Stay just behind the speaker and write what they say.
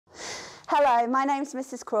Hello, my name's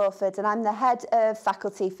Mrs Crawford and I'm the Head of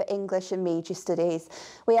Faculty for English and Media Studies.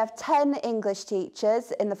 We have 10 English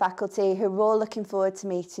teachers in the faculty who are all looking forward to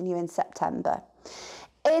meeting you in September.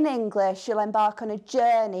 In English, you'll embark on a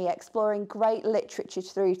journey exploring great literature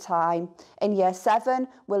through time. In Year 7,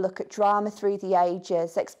 we'll look at drama through the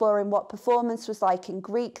ages, exploring what performance was like in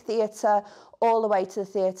Greek theatre all the way to the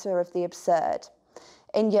theatre of the absurd.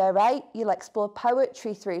 In Year 8, you'll explore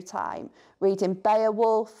poetry through time, reading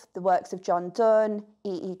Beowulf, the works of John Donne,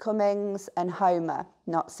 E.E. Cummings and Homer,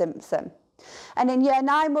 not Simpson. And in Year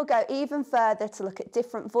 9, we'll go even further to look at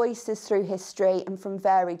different voices through history and from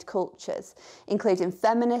varied cultures, including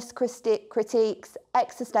feminist critiques,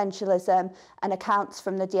 existentialism and accounts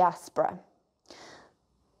from the diaspora.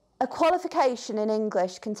 A qualification in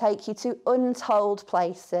English can take you to untold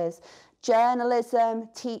places: journalism,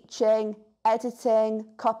 teaching, editing,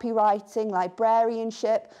 copywriting,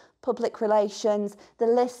 librarianship, public relations. The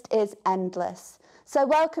list is endless. So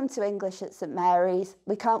welcome to English at St Mary's.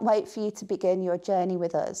 We can't wait for you to begin your journey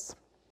with us.